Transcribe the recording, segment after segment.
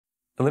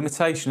The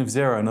limitation of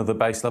Xero and other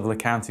base-level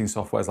accounting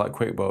softwares like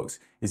QuickBooks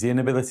is the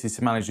inability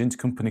to manage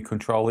intercompany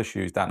control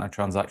issues down at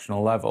a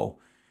transactional level.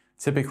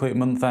 Typically at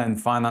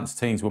month-end, finance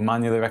teams will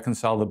manually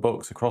reconcile the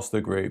books across the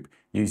group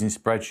using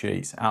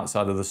spreadsheets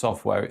outside of the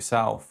software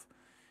itself.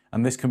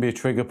 And this can be a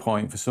trigger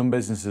point for some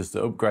businesses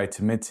to upgrade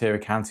to mid-tier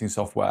accounting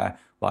software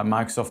like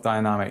Microsoft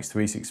Dynamics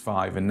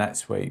 365 and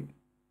NetSuite.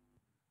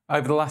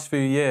 Over the last few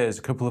years,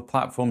 a couple of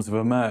platforms have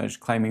emerged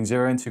claiming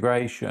Xero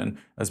integration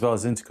as well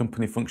as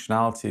intercompany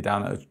functionality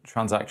down at a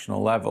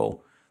transactional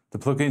level. The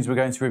plugins we're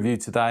going to review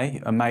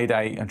today are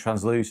Mayday and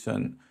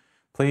Translucent.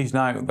 Please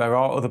note there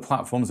are other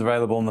platforms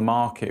available on the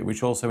market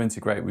which also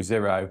integrate with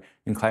Xero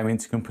and claim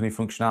intercompany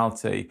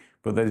functionality,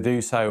 but they do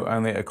so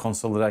only at a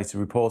consolidated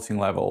reporting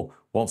level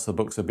once the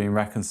books have been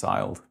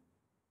reconciled.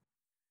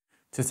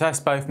 To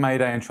test both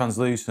Mayday and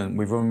Translucent,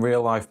 we've run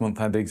real-life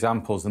month-end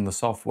examples in the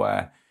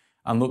software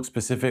and look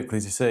specifically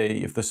to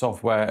see if the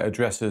software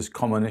addresses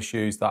common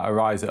issues that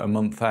arise at a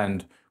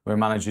month-end when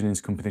managing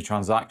intercompany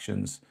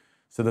transactions.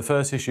 So the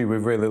first issue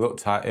we've really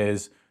looked at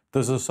is,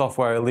 does the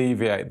software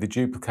alleviate the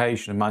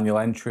duplication of manual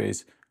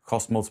entries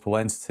across multiple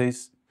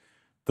entities?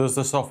 Does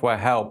the software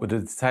help with the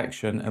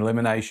detection and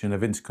elimination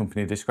of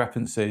intercompany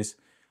discrepancies?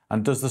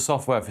 And does the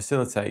software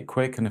facilitate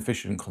quick and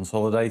efficient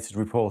consolidated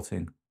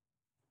reporting?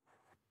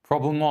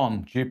 Problem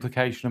 1,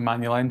 duplication of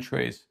manual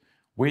entries.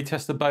 We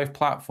tested both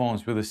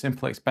platforms with a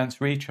simple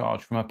expense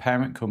recharge from a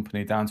parent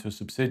company down to a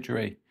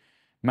subsidiary.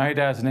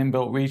 Mayday has an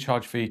inbuilt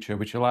recharge feature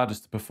which allowed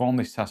us to perform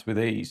this task with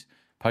ease,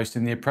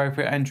 posting the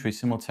appropriate entries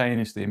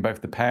simultaneously in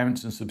both the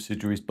parents' and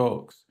subsidiaries'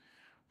 books.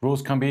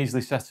 Rules can be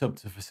easily set up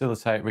to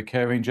facilitate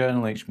recurring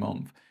journal each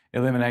month,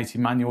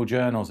 eliminating manual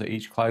journals at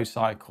each close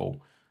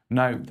cycle.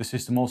 Note, the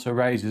system also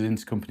raises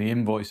intercompany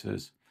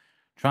invoices.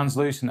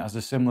 Translucent has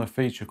a similar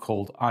feature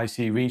called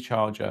IC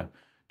Recharger.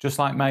 Just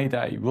like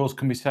Mayday, rules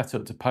can be set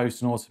up to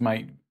post and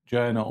automate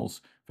journals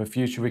for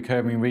future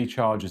recurring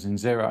recharges in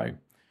Xero.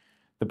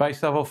 The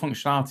base level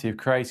functionality of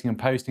creating and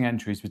posting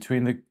entries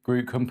between the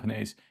group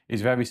companies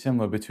is very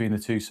similar between the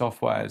two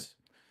softwares.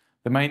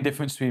 The main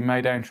difference between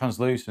Mayday and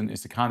Translucent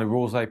is the kind of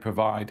rules they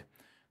provide.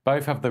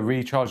 Both have the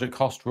recharge at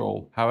cost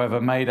rule, however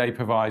Mayday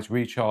provides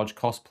recharge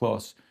cost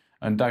plus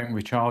and don't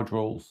recharge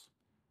rules.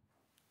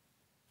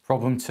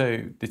 Problem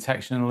 2,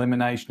 detection and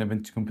elimination of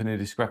intercompany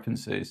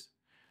discrepancies.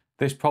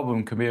 This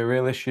problem can be a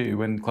real issue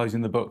when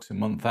closing the books at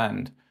month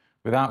end.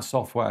 Without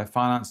software,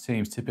 finance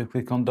teams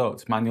typically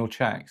conduct manual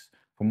checks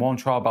from one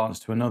trial balance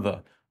to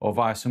another or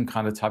via some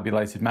kind of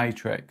tabulated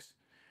matrix.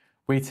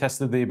 We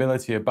tested the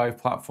ability of both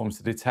platforms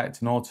to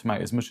detect and automate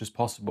as much as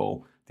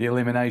possible the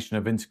elimination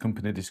of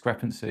intercompany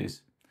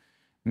discrepancies.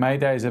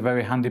 Mayday is a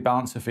very handy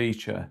balancer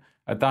feature,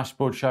 a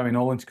dashboard showing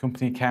all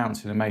intercompany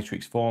accounts in a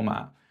matrix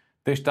format.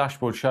 This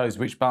dashboard shows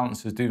which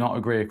balances do not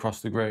agree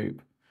across the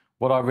group.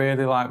 What I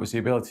really liked was the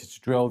ability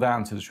to drill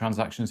down to the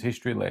transactions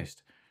history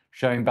list,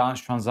 showing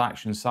balanced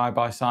transactions side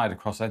by side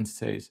across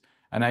entities,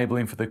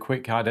 enabling for the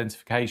quick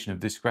identification of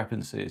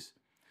discrepancies.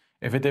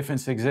 If a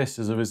difference exists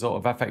as a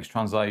result of FX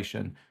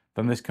translation,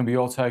 then this can be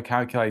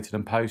auto-calculated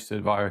and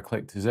posted via a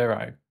click to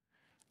Xero.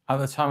 At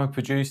the time of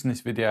producing this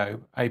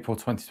video, April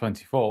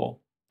 2024,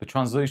 the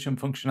Translucent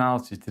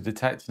functionality to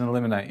detect and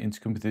eliminate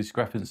intercompany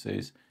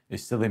discrepancies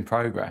is still in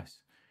progress.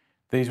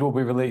 These will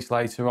be released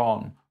later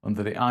on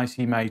under the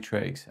IC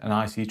Matrix and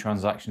IC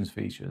Transactions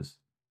features.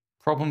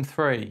 Problem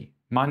 3,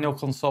 manual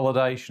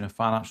consolidation of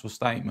financial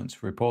statements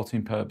for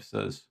reporting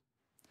purposes.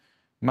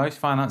 Most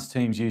finance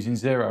teams using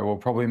Xero will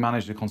probably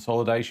manage the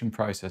consolidation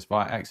process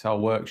via Excel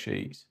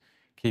worksheets,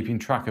 keeping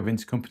track of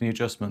intercompany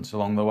adjustments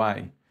along the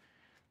way.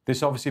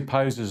 This obviously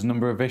poses a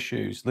number of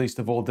issues, least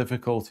of all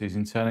difficulties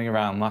in turning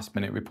around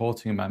last-minute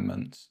reporting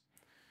amendments.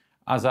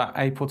 As at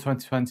April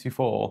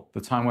 2024,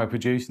 the time we're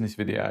producing this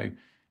video,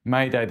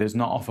 Mayday does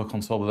not offer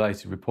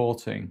consolidated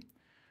reporting.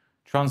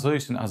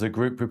 Translucent has a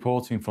group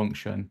reporting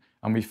function,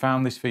 and we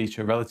found this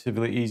feature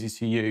relatively easy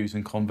to use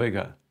and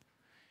configure.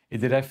 It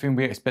did everything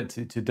we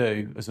expected it to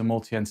do as a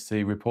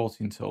multi-entity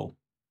reporting tool.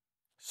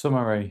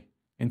 Summary.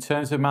 In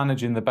terms of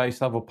managing the base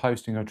level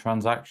posting of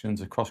transactions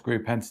across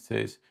group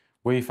entities,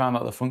 we found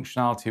that the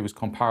functionality was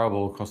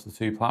comparable across the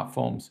two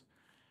platforms.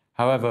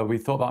 However, we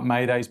thought that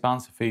Mayday's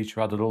balancer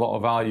feature added a lot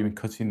of value in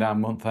cutting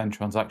down month-end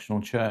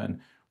transactional churn,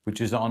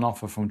 which is not on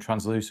offer from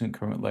Translucent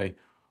currently,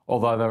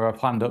 although there are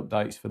planned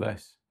updates for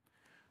this.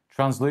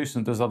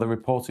 Translucent does have the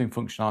reporting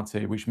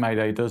functionality which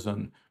Mayday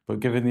doesn't, but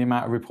given the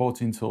amount of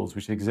reporting tools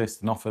which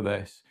exist and offer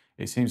this,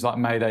 it seems like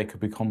Mayday could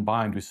be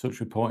combined with such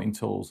reporting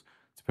tools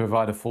to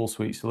provide a full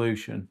suite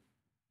solution.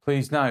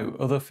 Please note,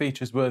 other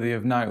features worthy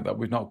of note that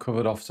we've not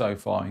covered off so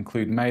far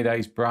include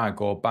Mayday's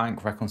brag or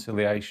bank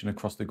reconciliation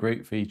across the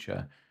group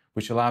feature,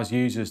 which allows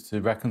users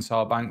to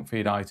reconcile bank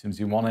feed items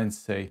in one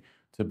entity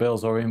to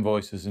bills or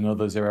invoices in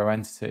other Xero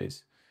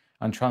entities,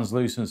 and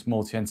Translucent's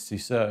multi-entity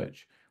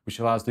search, which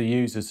allows the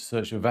user to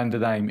search a vendor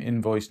name,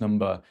 invoice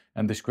number,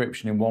 and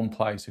description in one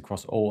place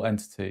across all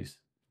entities.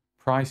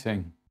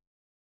 Pricing.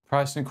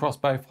 Pricing across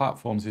both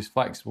platforms is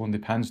flexible and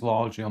depends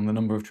largely on the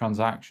number of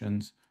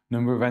transactions,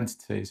 number of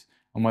entities,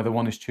 and whether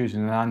one is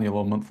choosing an annual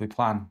or monthly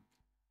plan.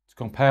 To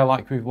compare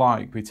like with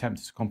like, we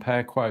attempted to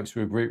compare quotes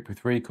with a group with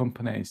 3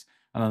 companies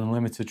and an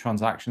unlimited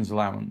transactions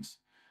allowance.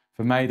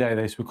 For Mayday,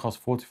 this would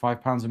cost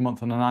 £45 a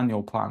month on an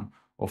annual plan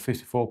or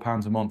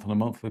 £54 a month on a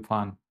monthly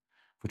plan.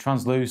 For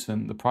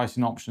Translucent, the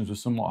pricing options were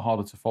somewhat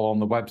harder to follow on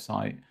the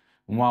website,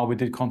 and while we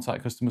did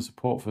contact customer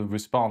support for the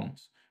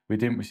response, we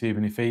didn't receive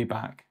any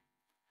feedback.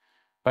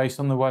 Based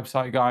on the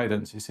website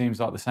guidance, it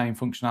seems like the same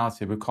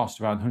functionality would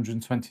cost around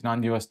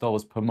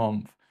 $129 per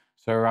month,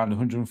 so around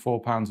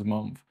 £104 a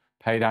month,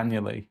 paid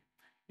annually.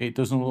 It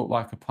doesn't look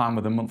like a plan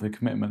with a monthly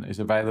commitment is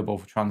available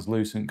for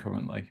Translucent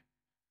currently.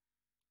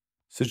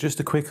 So just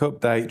a quick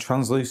update,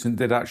 Translucent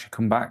did actually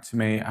come back to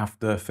me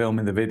after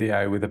filming the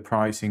video with a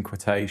pricing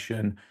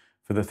quotation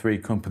for the 3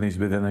 companies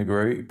within a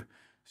group.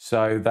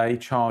 So they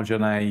charge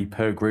on a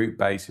per group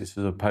basis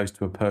as opposed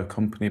to a per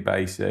company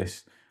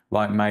basis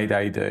like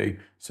Mayday do.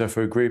 So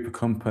for a group of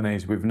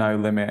companies with no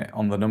limit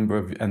on the number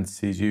of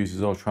entities,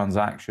 users or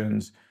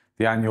transactions,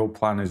 the annual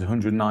plan is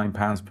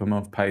 £109 per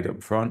month paid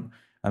up front,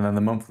 and then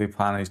the monthly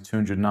plan is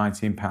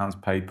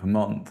 £219 paid per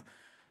month.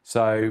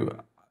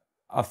 So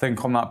I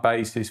think on that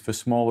basis, for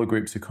smaller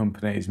groups of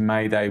companies,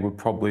 Mayday would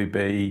probably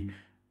be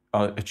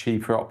a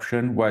cheaper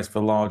option, whereas for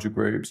larger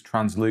groups,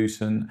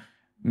 Translucent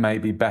may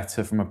be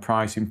better from a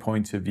pricing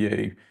point of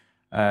view.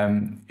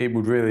 It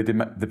would really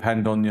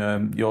depend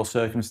on your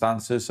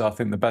circumstances. So I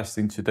think the best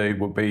thing to do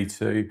would be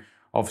to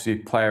obviously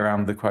play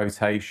around with the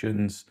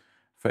quotations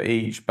for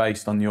each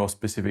based on your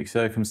specific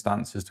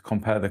circumstances to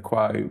compare the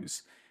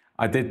quotes.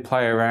 I did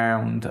play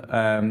around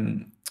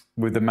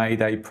with the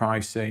Mayday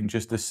pricing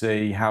just to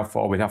see how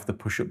far we'd have to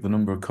push up the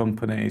number of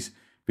companies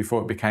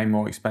before it became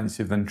more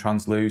expensive than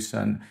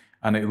Translucent.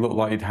 And it looked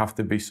like you'd have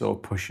to be sort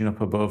of pushing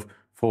up above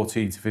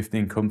 14 to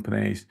 15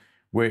 companies,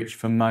 which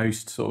for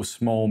most sort of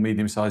small,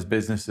 medium-sized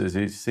businesses,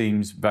 it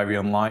seems very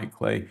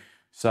unlikely.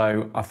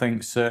 So I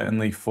think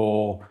certainly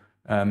for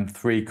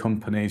 3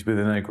 companies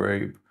within a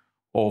group,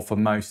 or for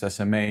most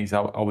SMEs,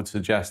 I would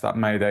suggest that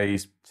Mayday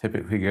is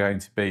typically going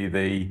to be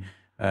the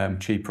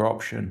cheaper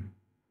option.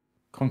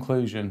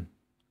 Conclusion.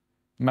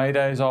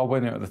 Mayday is our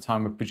winner at the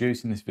time of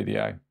producing this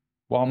video.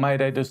 While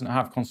Mayday doesn't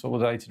have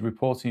consolidated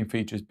reporting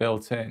features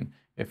built in,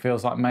 it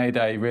feels like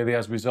Mayday really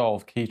has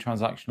resolved key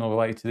transactional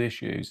related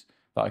issues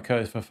that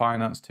occurs for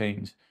finance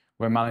teams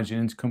when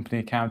managing intercompany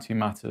accounting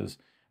matters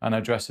and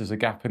addresses a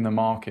gap in the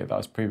market that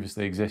has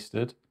previously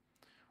existed.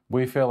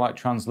 We feel like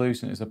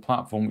Translucent is a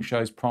platform which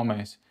shows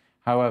promise.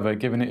 However,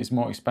 given it is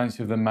more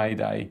expensive than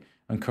Mayday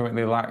and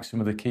currently lacks some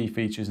of the key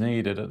features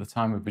needed at the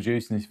time of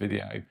producing this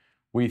video,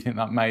 we think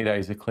that Mayday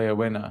is a clear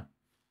winner.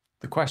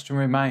 The question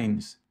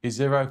remains, is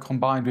Xero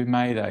combined with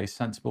Mayday a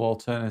sensible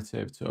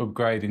alternative to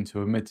upgrading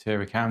to a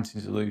mid-tier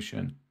accounting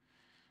solution?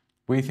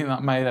 We think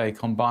that Mayday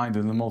combined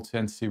with the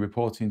multi-entity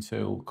reporting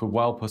tool could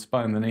well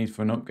postpone the need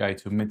for an upgrade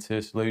to a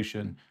mid-tier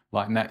solution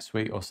like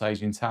NetSuite or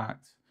Sage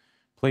Intacct.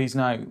 Please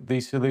note,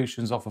 these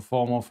solutions offer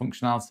far more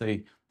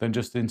functionality than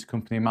just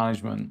intercompany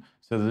management,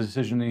 so the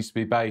decision needs to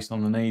be based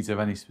on the needs of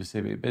any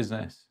specific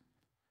business.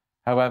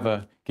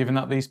 However, given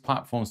that these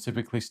platforms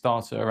typically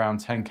start at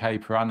around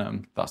 10k per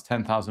annum, that's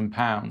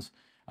 £10,000,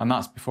 and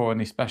that's before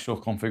any special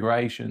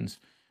configurations,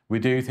 we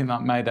do think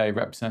that Mayday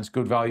represents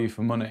good value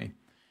for money.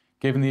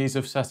 Given the ease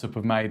of setup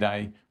of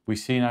Mayday, we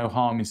see no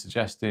harm in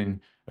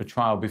suggesting a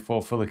trial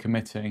before fully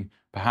committing,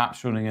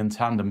 perhaps running in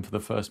tandem for the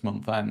first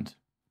month end.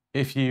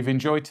 If you've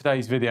enjoyed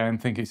today's video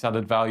and think it's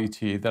added value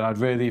to you, then I'd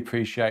really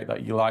appreciate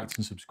that you liked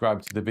and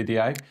subscribed to the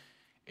video.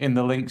 In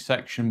the link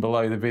section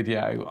below the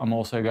video, I'm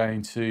also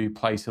going to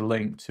place a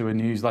link to a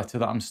newsletter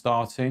that I'm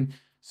starting.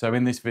 So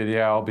in this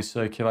video, I'll be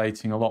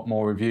circulating a lot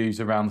more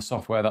reviews around the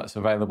software that's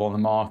available on the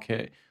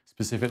market,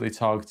 specifically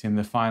targeting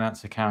the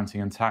finance,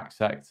 accounting and tax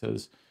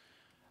sectors.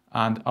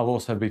 And I'll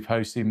also be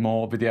posting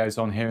more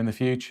videos on here in the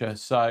future.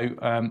 So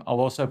I'll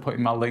also put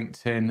in my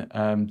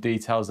LinkedIn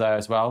details there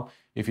as well,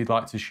 if you'd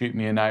like to shoot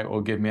me a note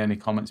or give me any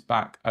comments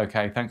back.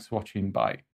 Okay, thanks for watching, bye.